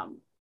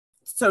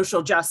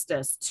 social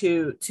justice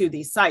to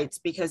these sites,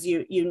 because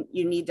you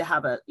need to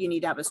have a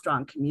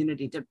strong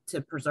community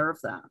to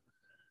preserve them.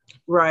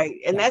 Right.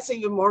 And that's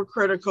even more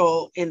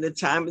critical in the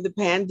time of the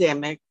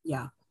pandemic.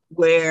 Yeah.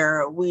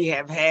 Where we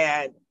have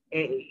had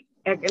a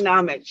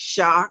economic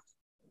shock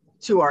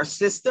to our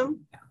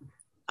system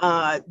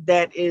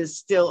that is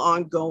still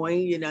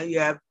ongoing. You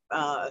have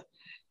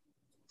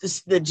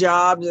the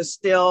jobs are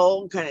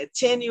still kind of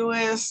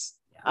tenuous.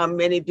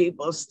 Many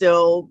people are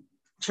still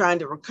trying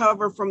to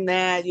recover from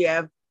that. You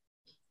have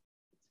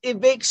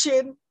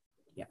eviction.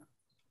 Yeah.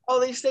 All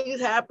these things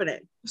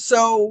happening.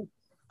 So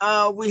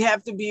we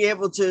have to be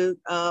able to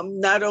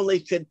not only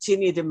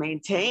continue to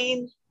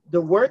maintain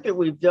the work that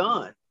we've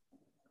done,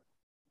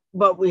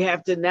 but we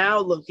have to now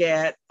look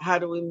at how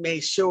do we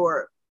make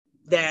sure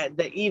that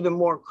the even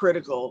more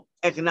critical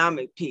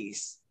economic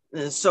piece,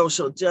 the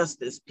social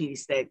justice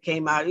piece that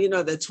came out,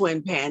 the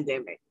twin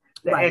pandemic,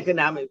 the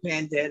economic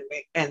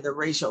pandemic and the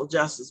racial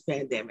justice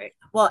pandemic.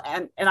 Well,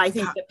 and I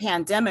think the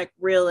pandemic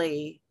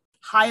really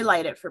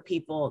highlighted for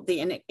people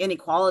the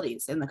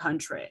inequalities in the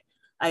country.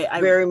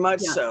 I very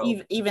much so.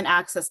 Even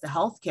access to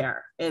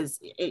healthcare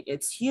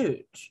it's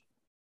huge.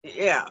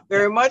 Yeah,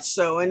 very much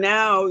so. And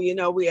now,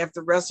 we have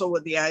to wrestle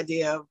with the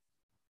idea of,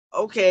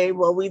 okay,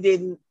 well, we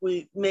didn't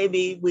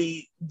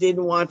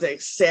want to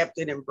accept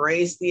and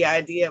embrace the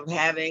idea of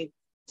having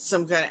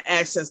some kind of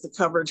access to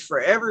coverage for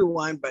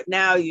everyone. But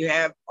now you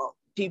have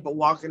people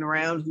walking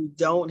around who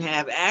don't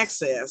have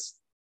access,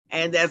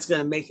 and that's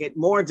going to make it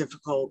more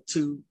difficult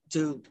to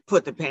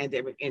put the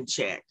pandemic in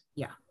check.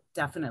 Yeah.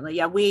 Definitely.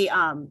 Yeah. We,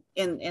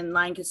 in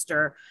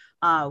Lancaster,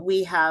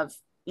 we have,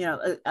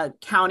 a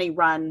county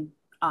run,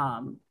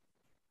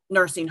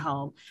 nursing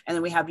home. And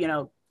then we have,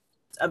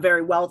 a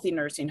very wealthy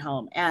nursing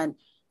home, and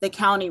the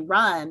county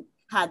run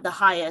had the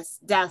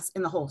highest deaths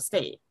in the whole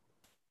state.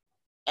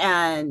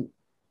 And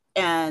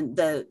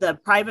the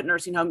private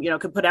nursing home,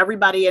 could put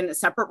everybody in a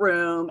separate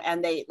room,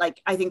 and they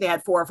I think they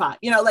had 4 or 5,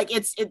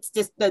 it's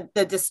just the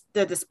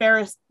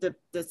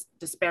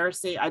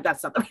disparity.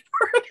 That's not the right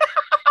word.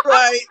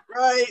 Right.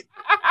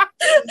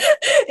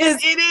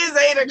 It is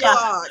 8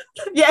 o'clock.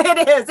 Yeah,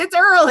 it is. It's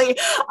early.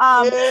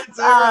 It's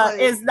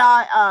early.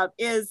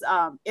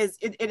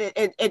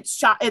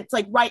 It's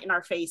like right in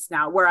our face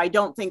now, where I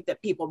don't think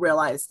that people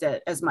realized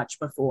it as much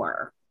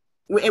before.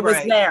 It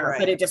was there,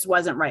 but it just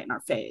wasn't right in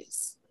our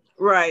face.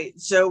 Right.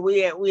 So we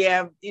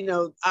have,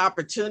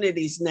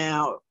 opportunities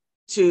now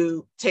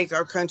to take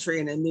our country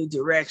in a new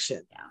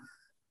direction. Yeah.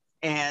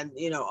 And,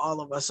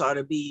 all of us ought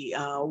to be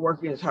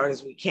working as hard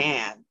as we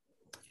can,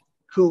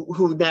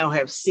 who now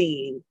have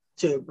seen,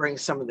 to bring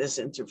some of this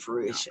into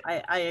fruition.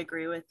 I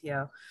agree with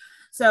you.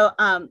 So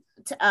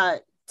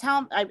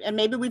tell, and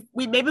maybe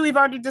we've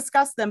already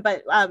discussed them,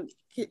 but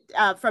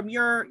from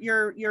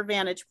your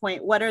vantage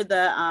point, what are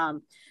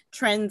the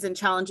trends and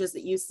challenges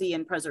that you see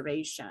in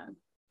preservation?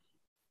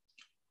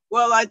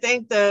 Well, I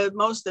think the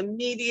most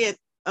immediate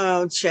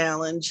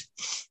challenge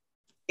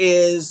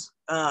is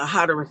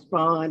how to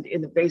respond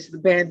in the face of the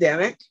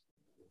pandemic,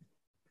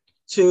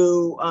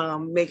 to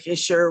making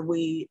sure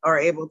we are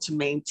able to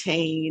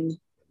maintain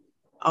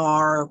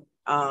our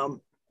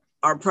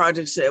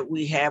projects that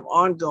we have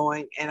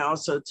ongoing, and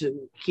also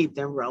to keep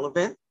them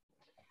relevant.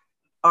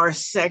 Our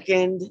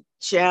second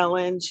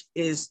challenge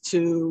is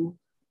to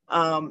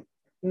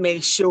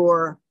make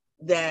sure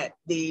that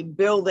the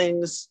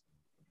buildings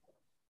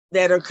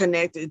that are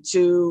connected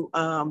to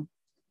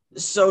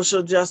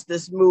social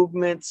justice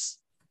movements,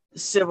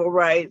 civil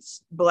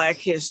rights, Black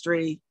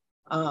history,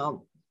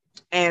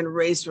 and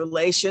race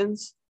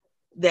relations,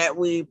 that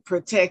we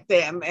protect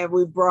them, and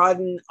we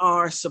broaden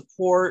our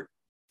support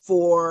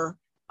for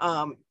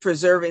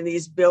preserving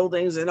these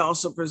buildings and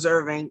also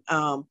preserving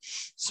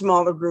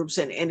smaller groups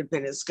and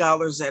independent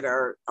scholars that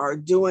are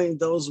doing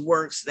those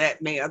works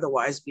that may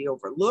otherwise be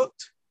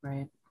overlooked.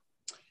 Right.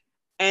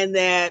 And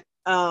that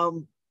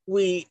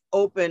we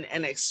open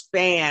and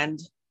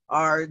expand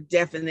our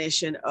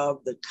definition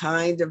of the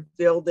kind of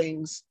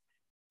buildings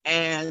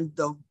and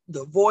the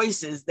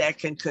voices that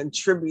can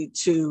contribute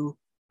to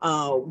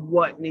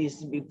what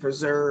needs to be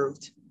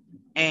preserved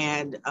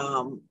and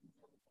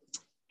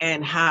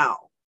how.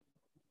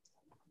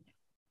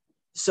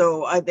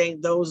 So I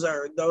think those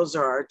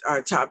are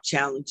our top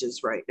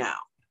challenges right now.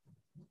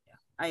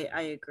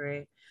 I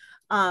agree.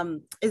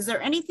 Is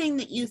there anything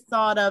that you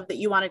thought of that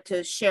you wanted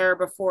to share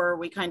before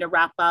we kind of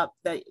wrap up,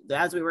 that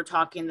as we were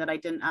talking that I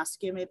didn't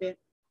ask you maybe?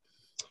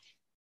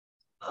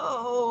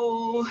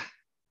 Oh,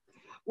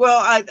 well,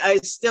 I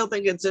still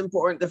think it's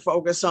important to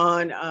focus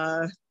on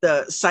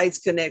the sites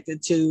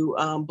connected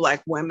to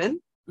Black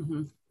women.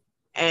 Mm-hmm.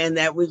 And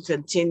that we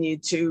continue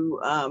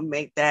to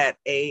make that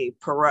a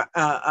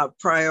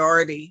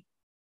priority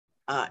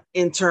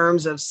in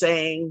terms of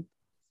saying,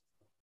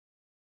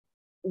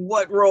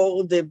 what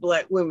role did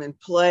Black women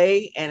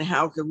play and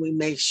how can we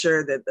make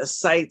sure that the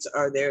sites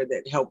are there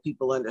that help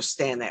people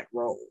understand that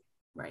role?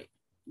 Right.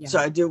 Yeah. So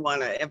I do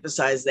want to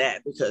emphasize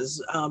that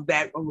because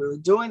back when we were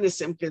doing the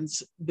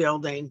Simpkins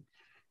building,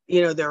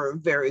 there were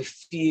very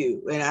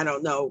few, and I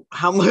don't know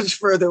how much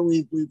further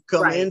we've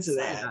come into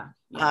that.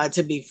 Yeah.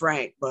 To be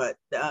frank, but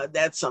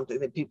that's something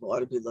that people ought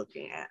to be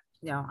looking at.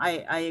 Yeah,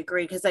 I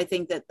agree, because I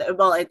think that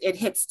it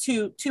hits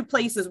two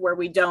places where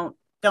we don't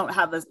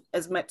have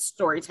as much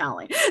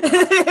storytelling.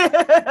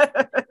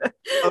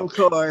 Of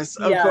course.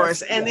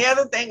 And the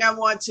other thing I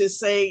want to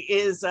say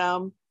is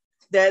that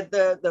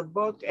the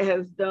book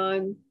has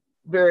done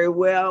very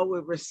well. We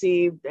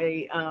received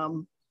a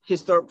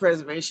Historic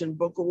Preservation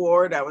Book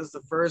Award. I was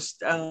the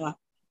first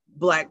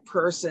Black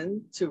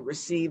person to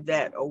receive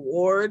that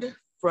award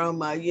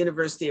from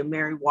University of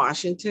Mary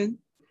Washington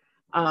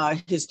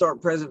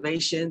Historic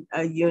Preservation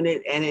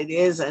Unit, and it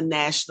is a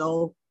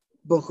national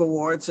book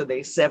award, so they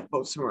accept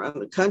books from around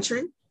the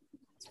country.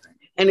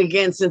 And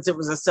again, since it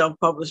was a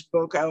self-published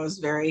book, I was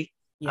very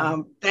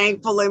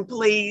thankful and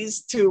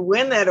pleased to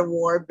win that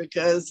award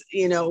because,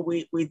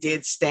 we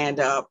did stand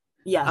up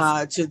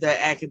to the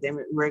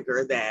academic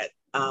rigor that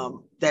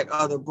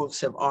other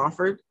books have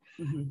offered.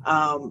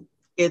 Mm-hmm.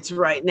 It's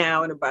right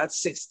now in about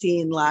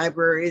 16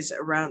 libraries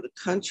around the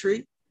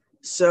country.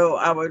 So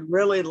I would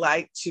really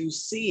like to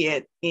see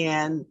it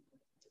in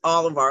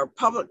all of our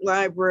public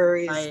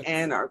libraries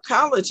and our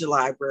college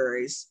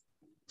libraries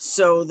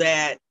so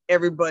that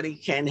everybody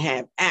can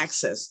have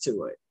access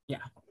to it. Yeah.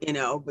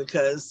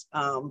 Because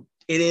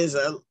it is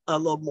a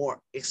little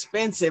more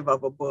expensive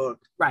of a book.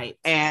 Right.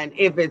 And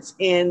if it's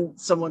in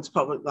someone's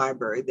public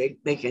library,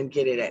 they can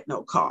get it at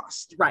no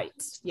cost. Right.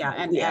 Yeah.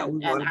 And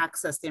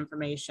access the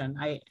information.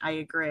 I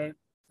agree.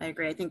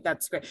 I think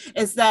that's great.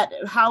 Is that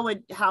how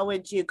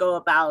would you go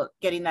about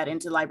getting that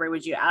into the library?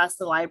 Would you ask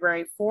the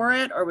library for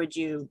it, or would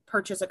you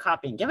purchase a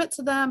copy and give it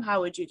to them?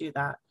 How would you do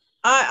that?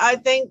 I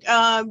think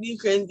you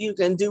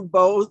can do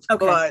both,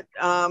 okay. But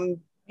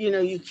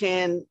you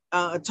can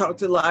talk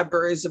to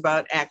libraries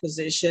about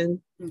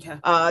acquisition. Okay.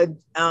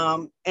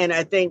 And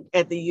I think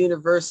at the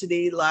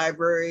university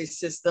library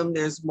system,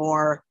 there's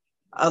more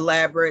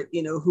elaborate,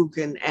 who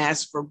can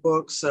ask for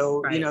books.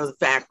 So, right. The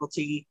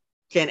faculty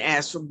can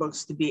ask for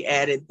books to be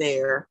added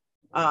there.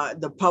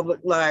 The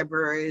public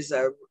libraries,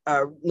 a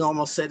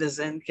normal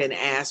citizen can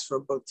ask for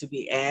a book to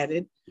be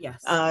added.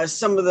 Yes.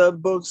 Some of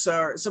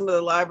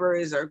the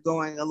libraries are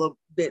going a little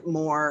bit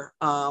more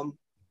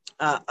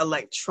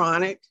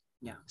electronic.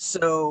 Yeah.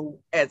 So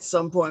at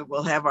some point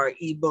we'll have our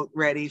ebook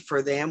ready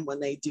for them when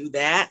they do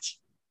that.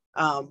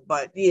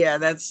 But yeah,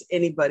 that's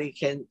anybody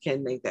can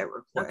make that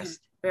request. Okay.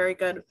 Very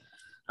good.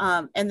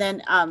 And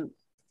then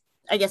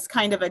I guess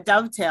kind of a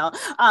dovetail.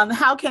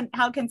 How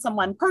can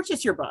someone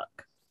purchase your book?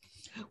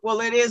 Well,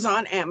 it is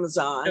on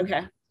Amazon.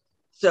 Okay.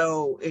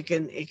 So it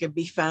can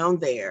be found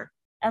there.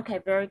 Okay,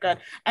 very good.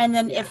 And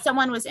then if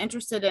someone was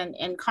interested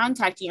in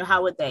contacting you,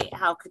 how could they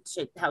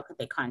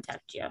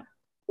contact you?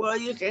 Well,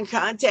 you can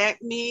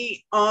contact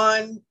me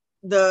on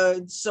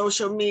the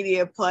social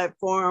media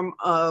platform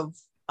of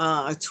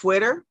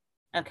Twitter.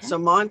 Okay. So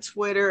I'm on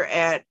Twitter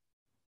at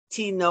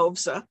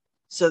tnovsa.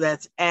 So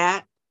that's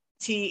at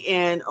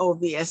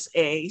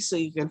TNOVSA. So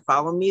you can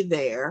follow me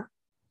there.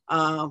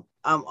 I'm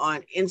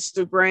on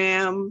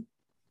Instagram.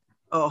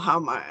 Oh, how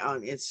am I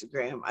on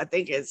Instagram? I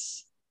think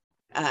it's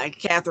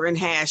Catherine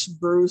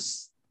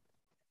Bruce.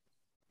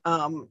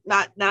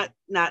 Not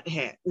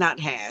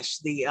hash.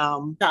 The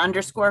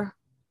underscore.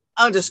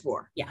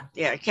 Underscore.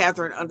 Yeah.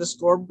 Catherine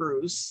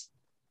 _Bruce.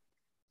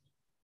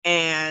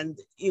 And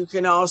you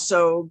can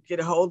also get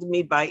a hold of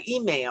me by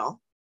email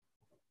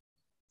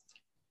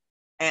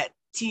at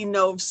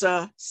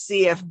tnovsacfb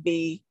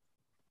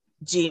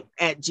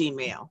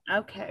gmail.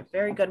 Okay,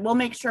 very good. We'll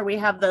make sure we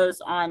have those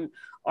on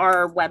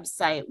our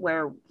website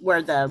where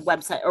the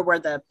website or where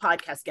the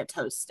podcast gets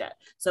hosted.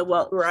 So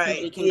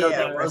we can go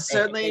there. Well,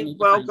 certainly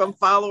welcome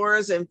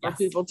followers and for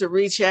people to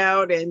reach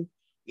out and,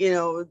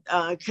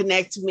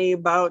 connect to me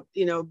about,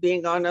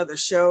 being on other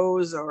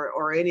shows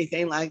or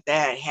anything like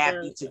that.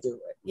 Happy to do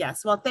it.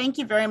 Yes. Well, thank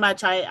you very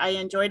much. I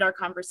enjoyed our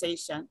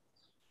conversation.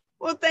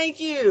 Well, thank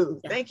you.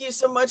 Yeah. Thank you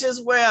so much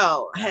as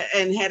well.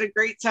 And had a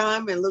great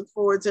time and look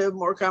forward to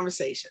more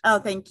conversation. Oh,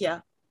 thank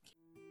you.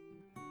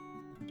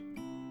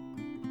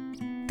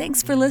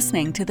 Thanks for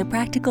listening to the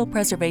Practical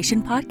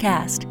Preservation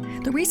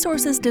Podcast. The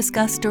resources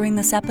discussed during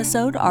this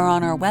episode are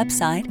on our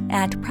website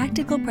at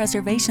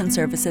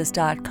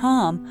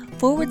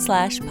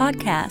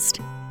practicalpreservationservices.com/podcast.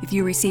 If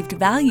you received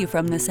value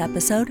from this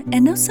episode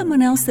and know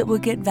someone else that will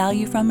get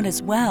value from it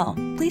as well,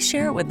 please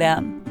share it with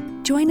them.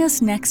 Join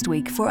us next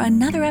week for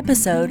another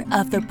episode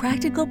of the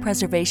Practical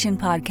Preservation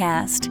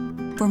Podcast.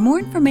 For more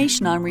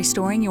information on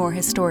restoring your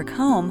historic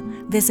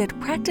home, visit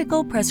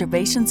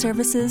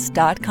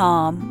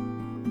practicalpreservationservices.com.